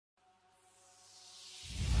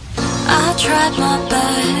tried my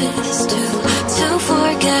best to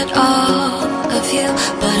forget all of you,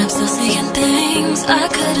 but I'm still seeing things I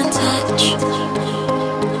couldn't touch.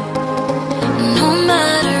 No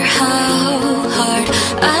matter how hard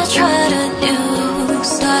I tried a new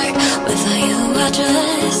start, without you I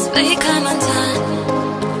just become undone.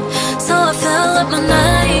 So I fill up my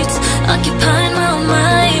nights, occupying my own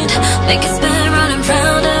mind, make it spin round and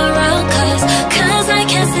round and round, cause I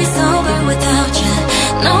can't stay sober without you.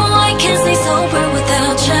 No, I can't stay sober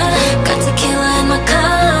without you. Got tequila in my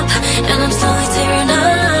cup, and I'm slowly tearing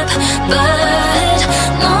up, but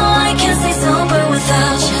no, I can't stay sober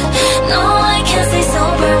without you. No, I can't stay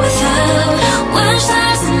sober without. Wish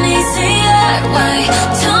there's an easier way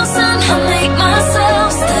to somehow make myself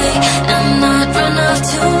stay and not run off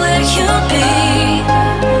to where you'd be.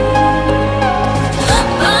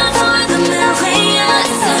 But for the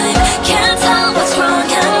millionth time, can't tell what's wrong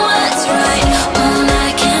and what's right when I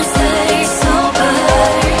can't stay sober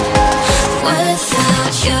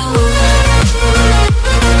without you.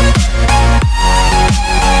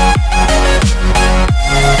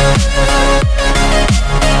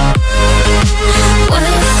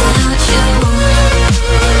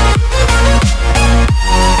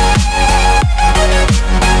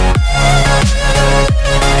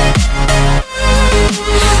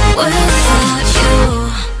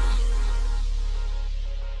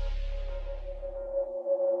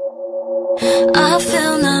 I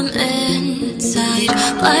feel numb inside,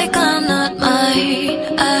 like I'm not mine.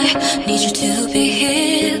 I need you to be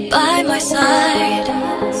here by my side.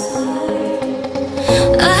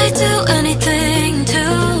 I'd do anything to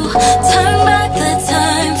turn back the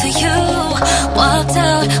time for you. Walked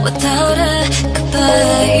out without a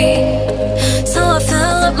goodbye.